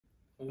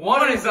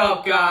What is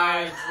up,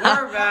 guys?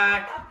 We're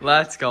back.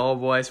 Let's go,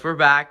 boys. We're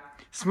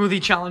back.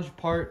 Smoothie challenge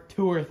part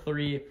 2 or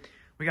 3.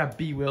 We got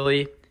B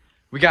Willie.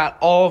 We got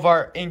all of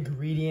our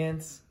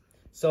ingredients.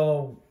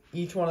 So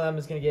each one of them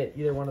is gonna get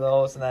either one of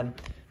those, and then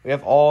we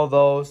have all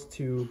those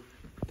to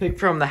pick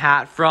from the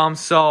hat from.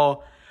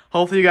 So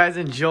hopefully you guys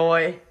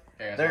enjoy.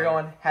 Hey, They're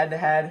going head to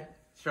head.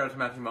 Shout out to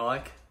Matthew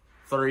Malik.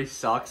 3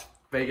 sucks.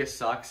 Vegas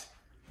sucks.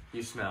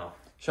 You smell.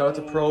 Shout out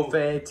to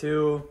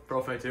pt2.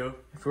 Pt2.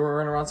 If we're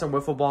gonna run some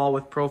wiffle ball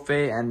with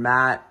Profe and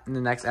Matt in the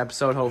next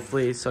episode,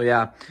 hopefully. So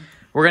yeah,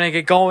 we're gonna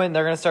get going.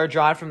 They're gonna start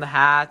drawing from the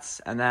hats,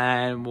 and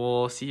then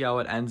we'll see how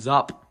it ends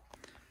up.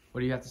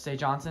 What do you have to say,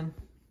 Johnson?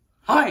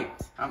 Hi.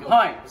 I'm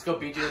hi. Let's go,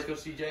 BJ. Let's go,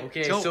 CJ.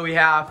 Okay, so we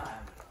have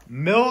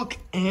milk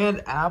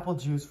and apple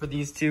juice for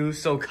these two.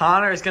 So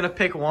Connor is gonna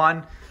pick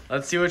one.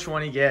 Let's see which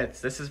one he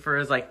gets. This is for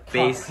his like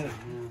base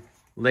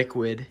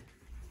liquid.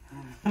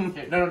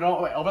 Okay,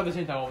 no. Wait, open at the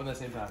same time. Open at the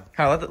same time.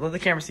 All right, let the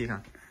camera see it, huh?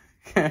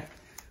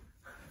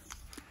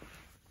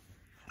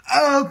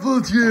 Apple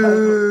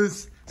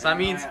juice. So that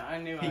means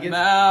he gets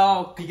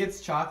milk. He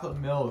gets chocolate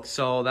milk.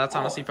 So that's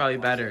honestly probably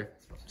better.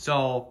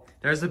 So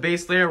there's the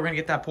base layer. We're gonna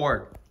get that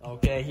poured.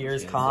 Okay,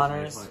 here's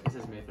Connor's. It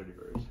says May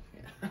 31st.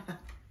 Yeah. A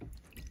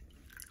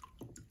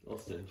little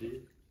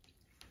stingy.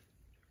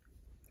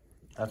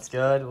 That's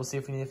good. We'll see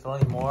if we need to fill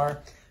any more. And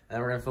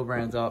then we're gonna fill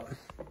Brandon's up.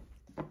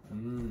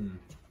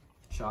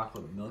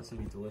 Chocolate milk's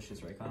gonna be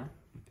delicious, right, Connor?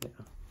 Yeah.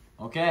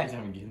 Okay. I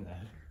haven't getting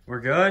that. We're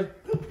good?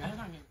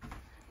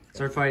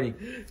 Start fighting.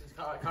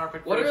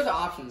 What are the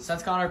options?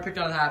 Since Connor picked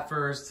out a hat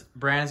first,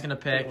 Brandon's gonna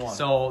pick.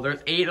 So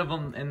there's 8 of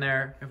them in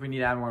there. If we need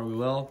to add more, we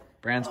will.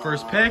 Brandon's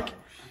first pick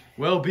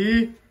will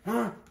be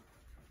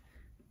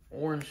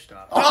Orange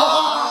stuff.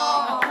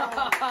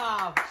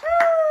 Oh!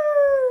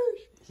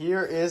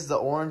 Here is the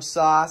orange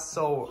sauce.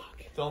 So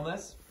film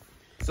this.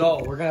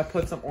 So we're gonna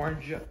put some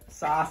orange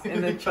sauce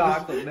in the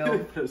chocolate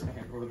milk.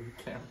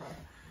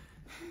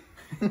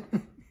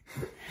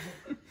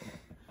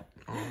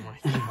 Oh my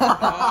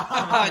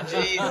god.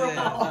 Jesus.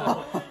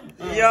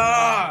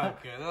 Yeah.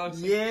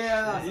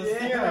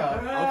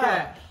 Yeah.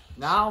 Okay.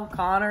 Now,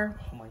 Connor.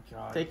 Oh my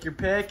god. Take your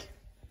pick.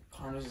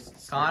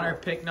 Connor,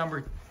 pick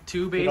number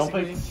 2,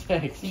 basically.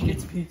 He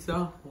gets pizza.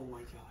 Oh my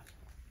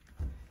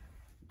god.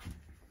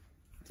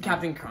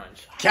 Captain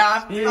Crunch.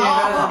 Captain. Yeah.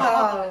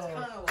 Oh. That's kind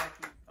of lucky.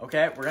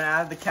 Okay, we're gonna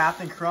add the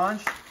Captain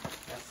Crunch.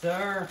 Yes,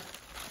 sir.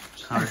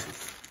 Connor,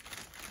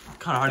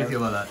 how do you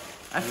feel about that?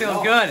 I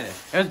feel good.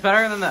 It was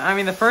better than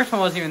the first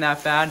one wasn't even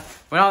that bad.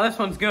 But now this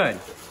one's good.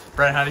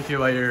 Brent, how do you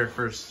feel about your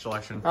first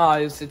selection? Oh,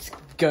 it's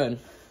good.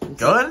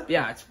 Good?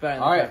 Yeah, it's better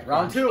than Alright,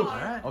 round 2.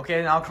 Alright.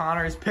 Okay, now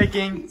Connor is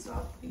picking. Please do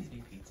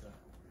pizza.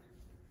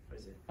 What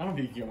is it? I don't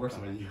think you can get worse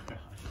than you.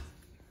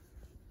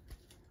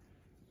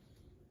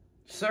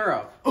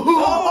 syrup.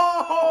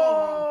 Oh,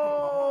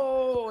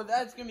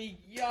 that's gonna be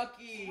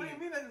yucky. What do you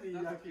mean that's gonna be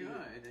yucky?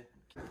 Good.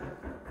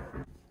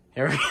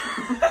 Here we go.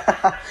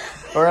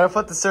 We're gonna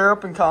put the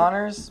syrup in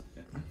Connor's.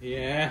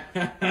 Yeah.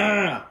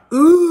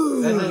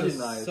 Ooh, That's actually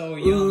nice. So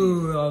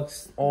yummy.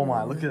 Oh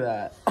my, look at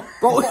that.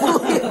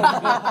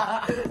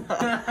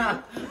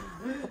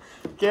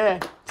 Okay,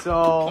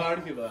 so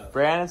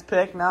Brandon's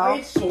pick now.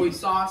 Wait, soy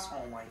sauce.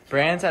 Oh my god.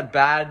 Brandon's had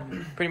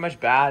pretty much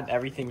bad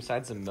everything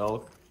besides the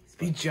milk.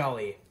 Be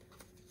jelly.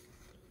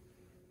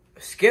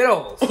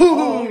 Skittles.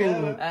 Oh,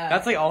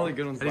 that's like all the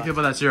good ones. How do you feel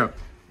about that syrup?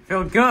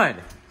 Feel good.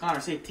 Connor,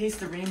 say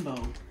taste the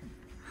rainbow.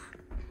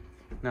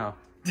 No.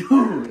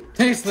 Dude,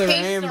 Taste the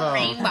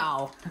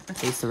rainbow.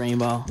 Taste the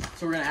rainbow.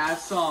 so we're gonna add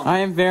some. I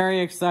am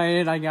very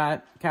excited. I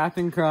got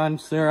Captain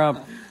Crunch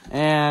syrup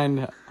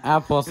and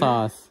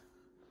applesauce.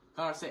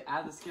 Connor, say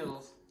add the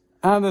Skittles.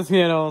 And the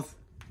Skittles.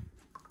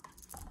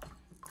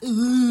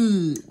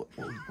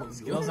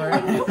 Skittles are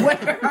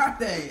where are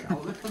they? I'll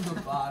look from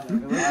the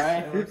bottom.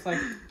 Alright. It looks like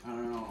I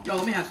don't know. Yo,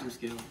 let me have some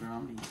Skittles, bro.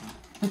 I'm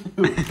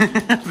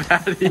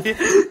eating.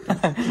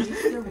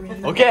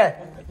 Okay.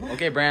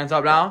 Okay, Brandon's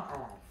up now.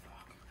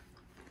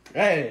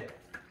 Hey!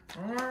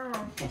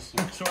 I'm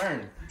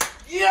swearing.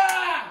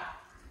 Yeah!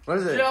 What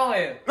is it?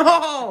 jelly.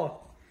 Oh!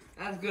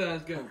 That's good.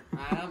 That's good.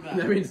 Not bad.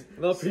 That means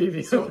a little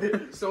preview. Soy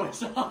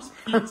sauce,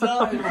 pizza, and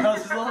sauce.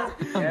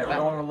 Yeah, we're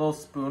going a little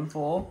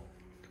spoonful.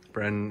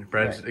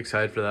 Brent's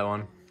excited for that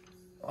one.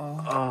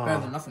 Better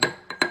than nothing.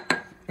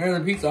 Better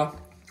than pizza.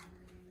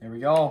 Here we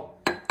go.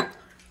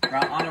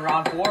 On to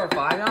round 4 or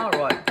 5 now, or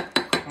what?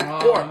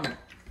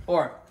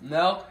 4.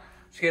 Milk,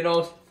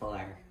 Skittles.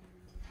 Fire.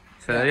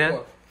 Say that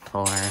again?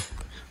 4.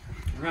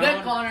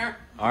 Good, Connor.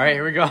 Alright,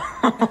 here we go.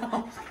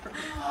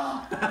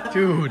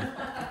 Dude.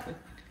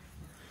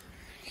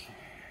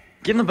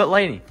 Get in the butt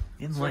lighting.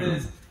 Get in the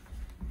lighting.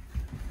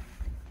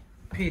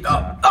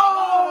 Pizza.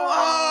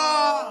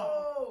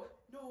 Oh!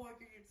 No, I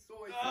can get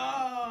soy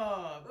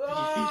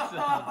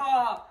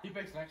sauce. He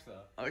picks next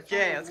though.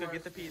 Okay, let's go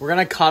get the pizza. We're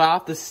gonna cut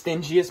off the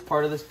stingiest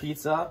part of this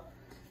pizza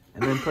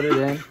and then put it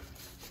in.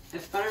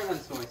 It's better than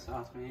soy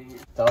sauce, man.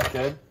 That looks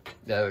good?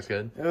 Yeah, that looks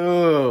good.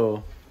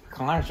 Ooh.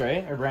 Connor's,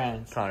 right? Or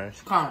Brandon's?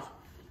 Connor's.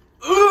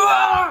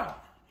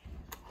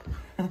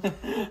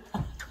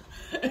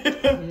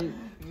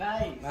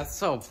 Nice. That's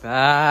so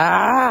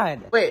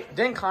bad. Wait,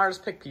 didn't Connor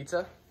just pick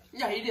pizza?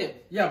 Yeah, he did.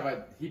 Yeah,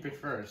 but he picked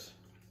first.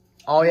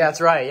 Oh yeah,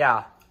 that's right.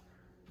 Yeah.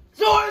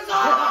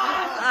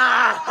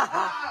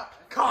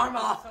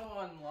 Karma. So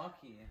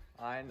unlucky.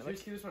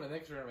 Let's keep this one. I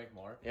think we're gonna make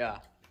more. Yeah.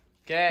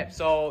 Okay,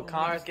 so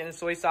Connor's getting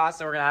soy sauce,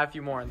 and we're gonna have a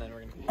few more, and then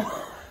we're gonna.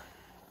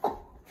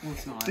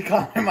 It's not.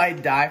 Connor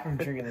might die from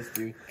drinking this,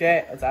 dude.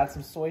 Okay, let's add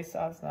some soy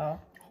sauce now.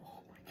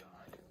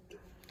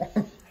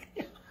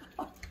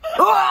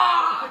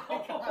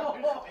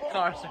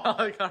 Connor, smell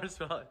it. Connor,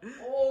 smell it.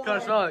 Connor,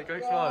 smell it.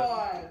 Quick,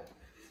 smell it.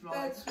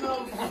 That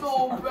smells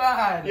so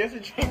bad. You have to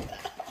drink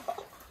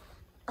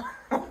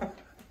that.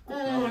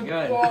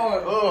 Good.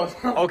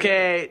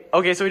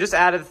 Okay, so we just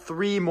added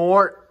 3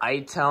 more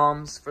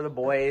items for the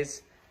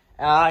boys.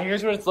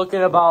 Here's what it's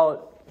looking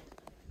about.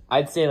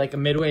 I'd say like a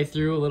midway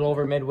through, a little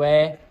over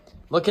midway.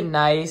 Looking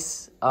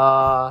nice.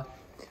 So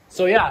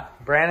yeah,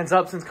 Brandon's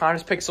up since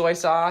Connor's picked soy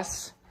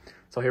sauce.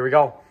 So here we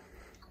go.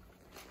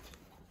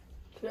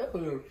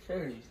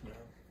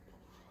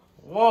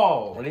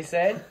 Whoa. What did he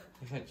say?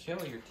 He said, chill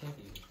your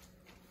titty.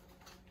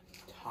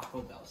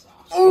 Taco Bell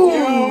sauce.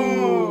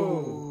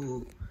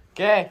 Ooh.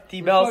 Okay,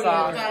 T-Bell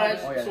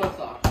sauce. Soy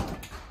sauce.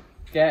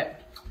 Okay,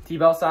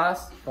 T-Bell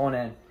sauce going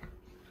in.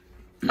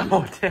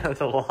 Oh damn,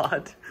 that's a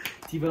lot.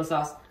 T-Bell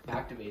sauce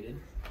activated.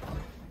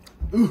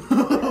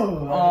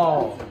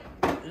 Oh,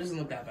 It doesn't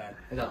look that bad.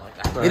 it doesn't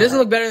like that. It doesn't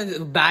look better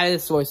than bad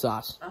as soy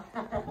sauce.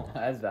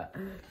 That's bad.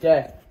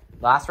 Okay,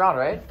 last round,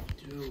 right?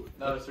 Dude.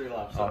 No, there's 3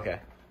 left. Okay.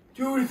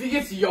 Dude, if he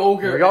gets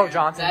yogurt, Here we go,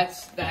 Johnson.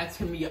 That's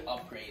gonna be an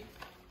upgrade.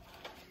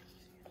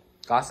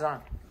 Glasses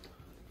on.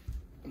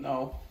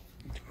 No.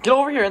 Get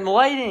over here in the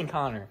lighting,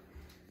 Connor.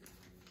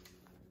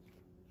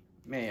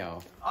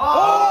 Mayo.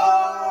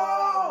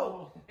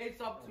 Oh! It's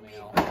up to me.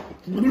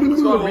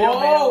 Let's go, real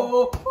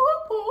mayo.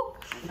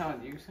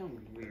 You sound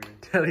weird.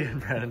 Tell you,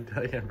 Brandon.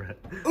 Tell you, Brandon.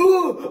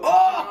 Ooh!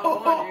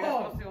 Oh, you're Oh!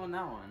 supposed to go on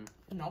that one.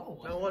 No,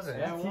 No, it wasn't.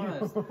 Yeah, it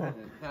was.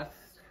 That's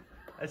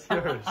That's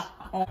yours.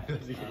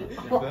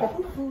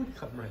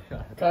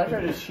 Connor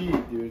tried to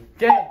cheat, dude.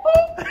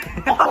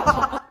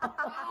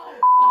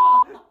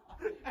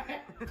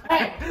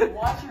 Hey,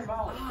 watch your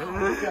mouth.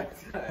 He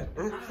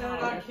said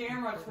it on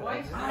camera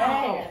twice now.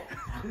 Hey.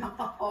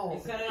 He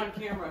said it on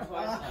camera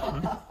twice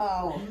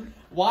now.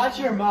 Watch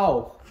your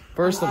mouth.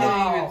 First of I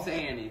all, didn't even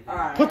say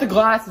anything. put the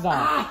glasses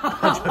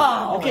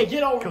on. Okay,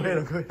 get over Go here.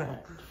 ahead, go ahead.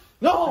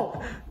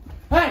 No!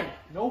 Hey!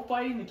 No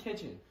fighting in the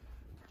kitchen.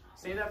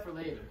 Save that for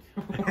later.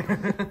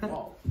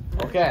 Whoa.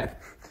 Okay.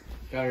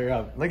 Got her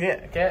up. Look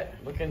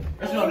at looking.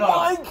 Oh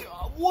my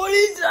god, what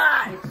is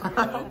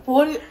that?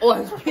 What is? Oh,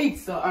 it's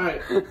pizza. All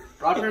right.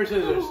 Rock, paper,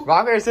 scissors.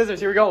 Rock, paper, scissors.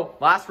 Here we go.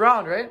 Last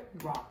round, right?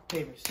 Rock,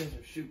 paper,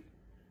 scissors, shoot.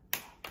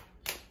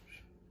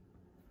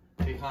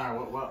 Hey, Connor,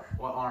 what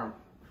arm?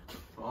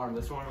 What arm?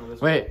 This one or this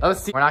Wait,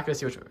 let's see. We're not gonna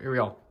see which. Here we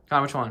go.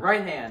 Connor, which one?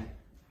 Right hand.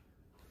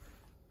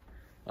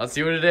 Let's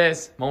see what it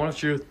is. Moment of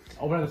truth.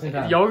 one? Open at the same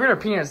time. Yogurt or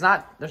peanuts?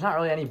 There's not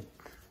really any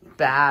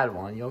bad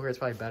one. Yogurt's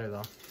probably better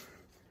though.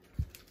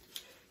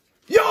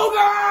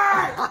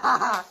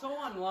 Yogurt! So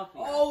unlucky.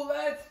 Oh,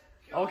 let's.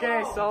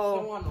 Okay, So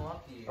so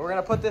unlucky. we're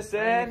gonna put this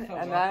in, I'm so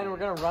and lucky. then we're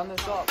gonna run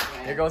this up.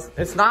 Here goes.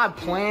 It's not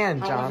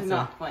planned, How was it Johnson.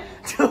 not planned?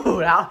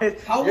 Dude,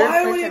 Alex, How? you're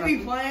Why would it freaking-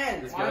 be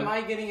planned? Why am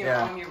I getting it Yeah.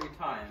 wrong every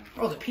time?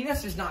 Bro, the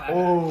peanuts is not that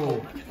Oh.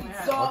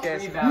 bad. Okay,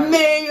 Three so- bad.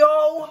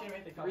 Mayo.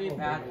 3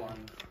 bad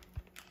ones.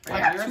 I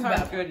got Yours 2 aren't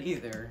bad. good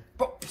either.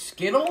 Bro,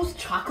 Skittles,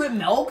 chocolate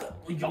milk,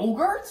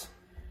 yogurt.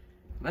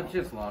 That's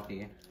just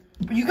lucky.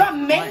 But you got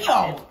mayo. It's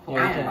Yeah,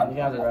 planned. you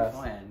got the rest.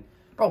 Planned.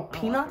 Bro,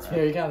 peanuts.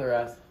 Here, you can have the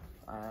rest.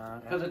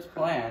 Because it's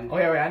planned.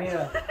 Okay, wait, I need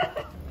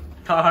a.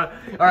 All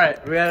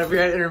right, we had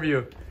an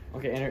interview.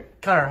 Okay,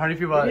 Connor, how do you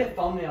feel about it?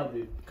 thumbnail,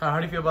 dude. Connor, how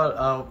do you feel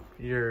about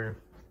your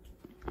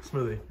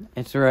smoothie?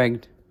 It's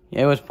rigged.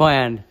 It was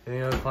planned. You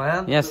think it was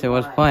planned? Yes, it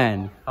was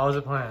planned. How was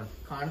it planned?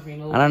 Connor's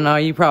being a I little. don't know.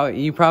 You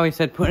probably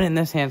said put it in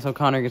this hand so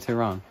Connor gets it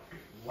wrong.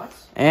 What?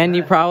 And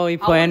you probably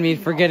planned me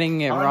much for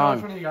getting it How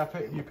wrong. much you got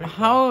you picked?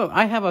 How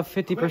I have a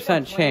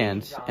 50%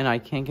 chance and I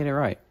can't get it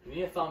right. We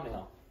need a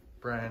thumbnail.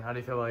 Brian, how do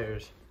you feel about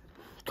yours?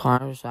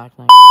 Connor's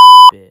acting like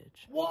a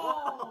bitch.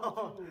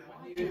 Whoa!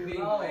 Watch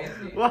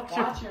your...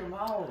 Watch your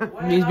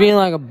mouth. He's being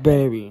like a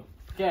baby.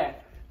 Okay,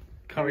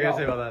 Connor, what do you gotta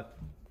say about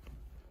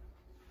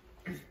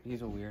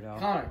He's a weirdo.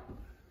 Connor.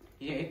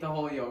 He ate the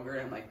whole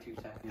yogurt in like 2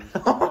 seconds.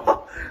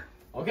 that?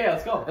 Okay,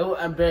 let's go.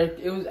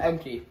 It was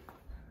empty.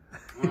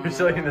 You're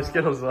still eating the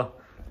Skittles though.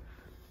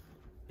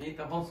 He ate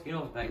the whole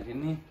Skittles bag,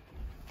 didn't he?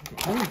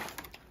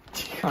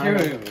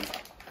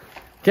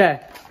 Okay.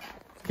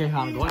 Okay,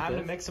 Connor, go time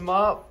to mix them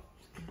up.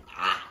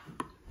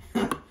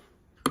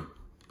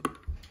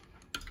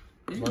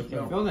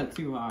 Filled it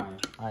too high.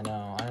 I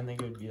know. I didn't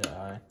think it would be that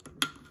high.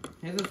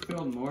 His is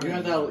filled more. You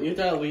have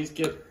to at least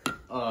get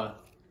a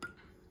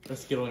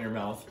Skittle in your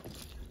mouth.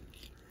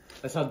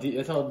 That's how much you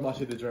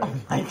have to drink.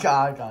 My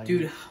God, Connor.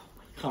 Dude.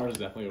 Connor's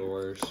definitely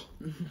worse.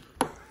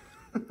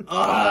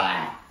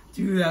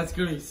 Dude, that's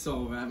gonna be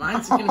so bad.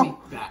 Mine's gonna be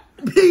bad.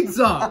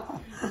 Pizza!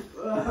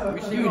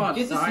 We should Dude, go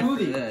get the outside for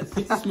smoothie. this.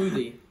 Get the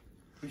smoothie.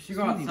 We should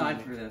go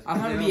outside for this. I'm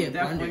gonna be It'll a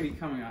definitely be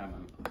coming out of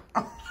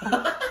my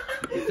mouth.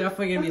 It's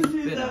definitely gonna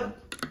be spit out.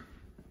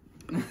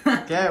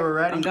 Okay, we're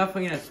ready. I'm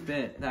definitely gonna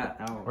spit that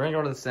out. We're gonna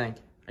go to the sink.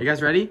 Are you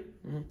guys ready?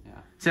 Yeah.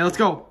 Say, let's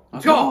go.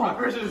 Let's go! Rock,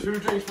 paper, scissors, who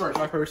drinks first?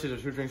 Rock, paper,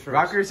 scissors, who drinks first?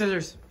 Rock, paper,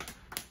 scissors.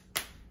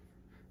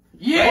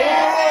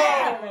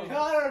 Yeah!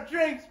 Connor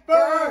drinks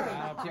first!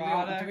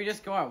 Did we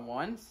just go at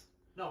once?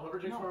 No, whoever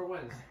drinks more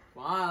wins.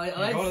 Come on, Go to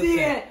let's the see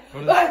sink. it. Go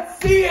to the-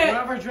 Let's see it.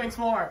 Whoever drinks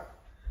more.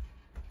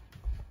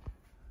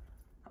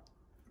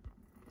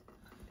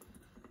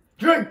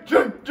 Drink,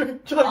 drink,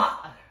 drink, chug.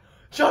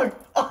 Chug.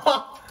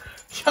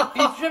 Chug.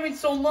 He's drinking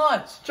so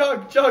much.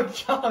 Chug, chug,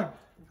 chug.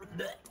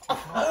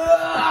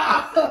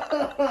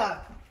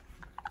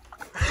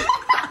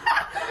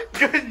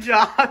 Good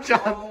job,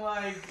 John. Oh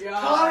my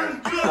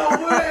god. Connor's gonna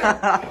win.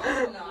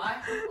 No,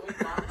 not.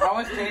 I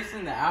was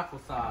tasting the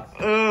applesauce.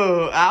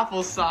 Oh,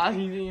 applesauce.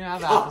 You didn't even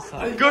have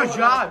applesauce. Good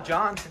job,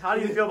 John. How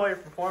do you feel about your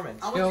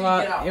performance? How much did you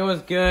get out? It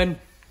was good.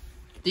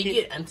 Did you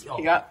get empty?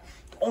 You got.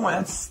 Oh,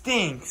 that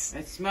stinks.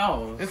 It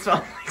smells. It smells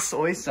like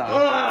soy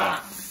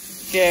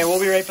sauce. Okay, we'll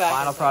be right back.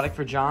 Final product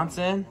for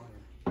Johnson.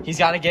 He's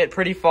got to get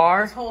pretty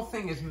far. This whole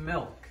thing is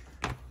milk.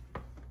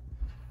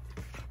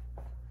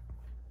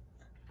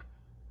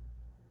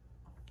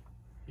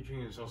 You're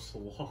drinking so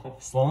slow.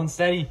 Slow and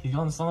steady. He's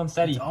going slow and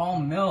steady. It's all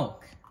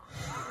milk.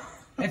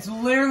 It's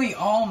literally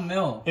all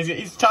milk.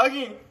 He's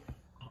tugging.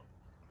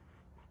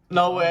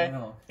 No way.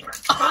 Milk.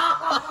 It's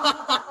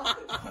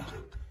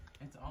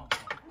all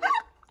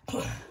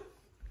milk.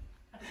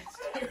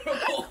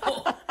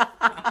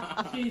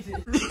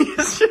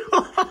 Jesus.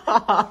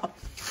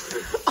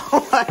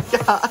 Oh my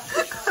god.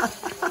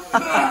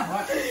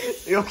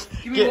 Yo,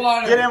 Give me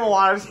water. Get him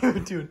water,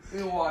 dude. Give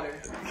me water.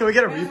 Can we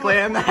get a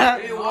replay on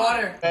that? Give me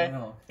water. Okay.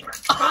 Milk.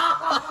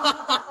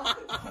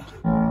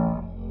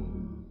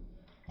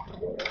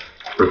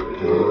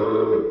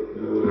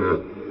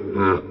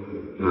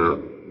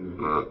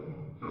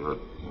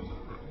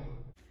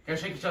 Gotta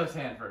shake each other's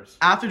hand first.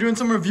 After doing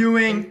some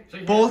reviewing,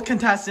 Shake your both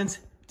contestants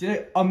did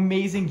an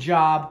amazing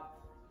job.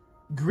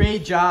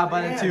 Great job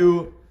by the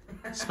two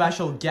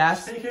special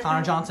guests,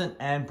 Connor Johnson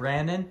and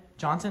Brandon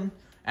Johnson.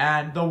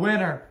 And the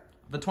winner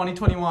of the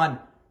 2021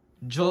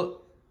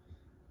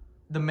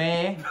 the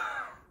May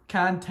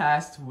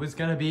contest was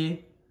gonna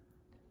be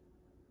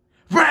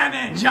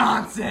Brandon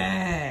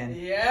Johnson.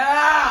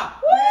 Yeah.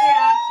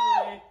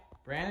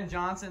 Brandon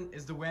Johnson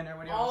is the winner.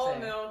 What do you All want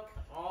to say? milk.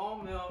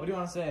 All milk. What do you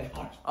want to say?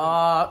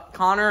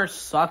 Connor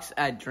sucks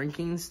at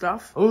drinking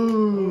stuff.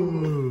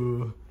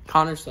 Ooh.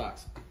 Connor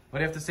sucks. What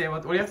do you have to say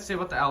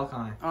about the L,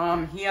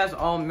 Connor? He has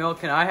all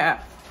milk, and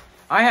I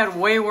had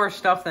way worse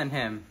stuff than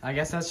him. I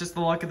guess that's just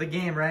the luck of the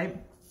game, right?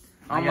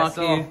 I'm I guess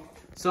lucky.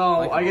 So,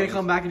 Like are you gonna always.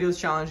 come back and do this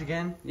challenge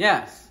again?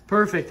 Yes.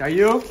 Perfect. Are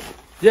you?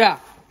 Yeah.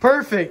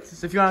 Perfect.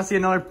 So if you want to see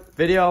another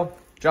video,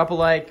 drop a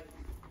like.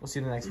 We'll see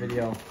you in the next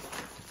video.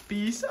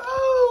 Peace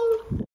out.